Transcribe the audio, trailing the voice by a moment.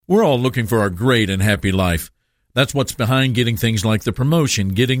We're all looking for our great and happy life. That's what's behind getting things like the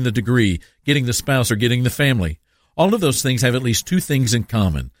promotion, getting the degree, getting the spouse, or getting the family. All of those things have at least two things in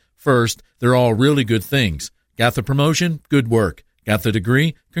common. First, they're all really good things. Got the promotion? Good work. Got the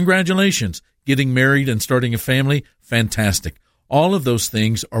degree? Congratulations. Getting married and starting a family? Fantastic. All of those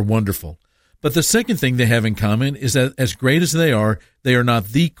things are wonderful. But the second thing they have in common is that as great as they are not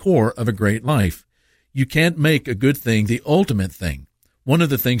the core of a great life. You can't make a good thing the ultimate thing. One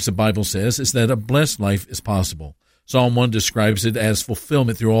of the things the Bible says is that a blessed life is possible. Psalm 1 describes it as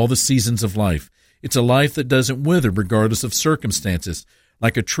fulfillment through all the seasons of life. It's a life that doesn't wither regardless of circumstances.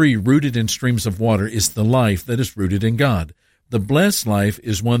 Like a tree rooted in streams of water is the life that is rooted in God. The blessed life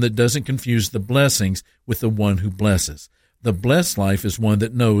is one that doesn't confuse the blessings with the one who blesses. The blessed life is one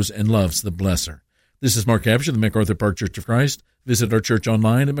that knows and loves the blesser. This is Mark Absher, the MacArthur Park Church of Christ. Visit our church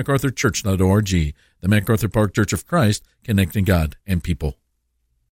online at macarthurchurch.org. The MacArthur Park Church of Christ, connecting God and people.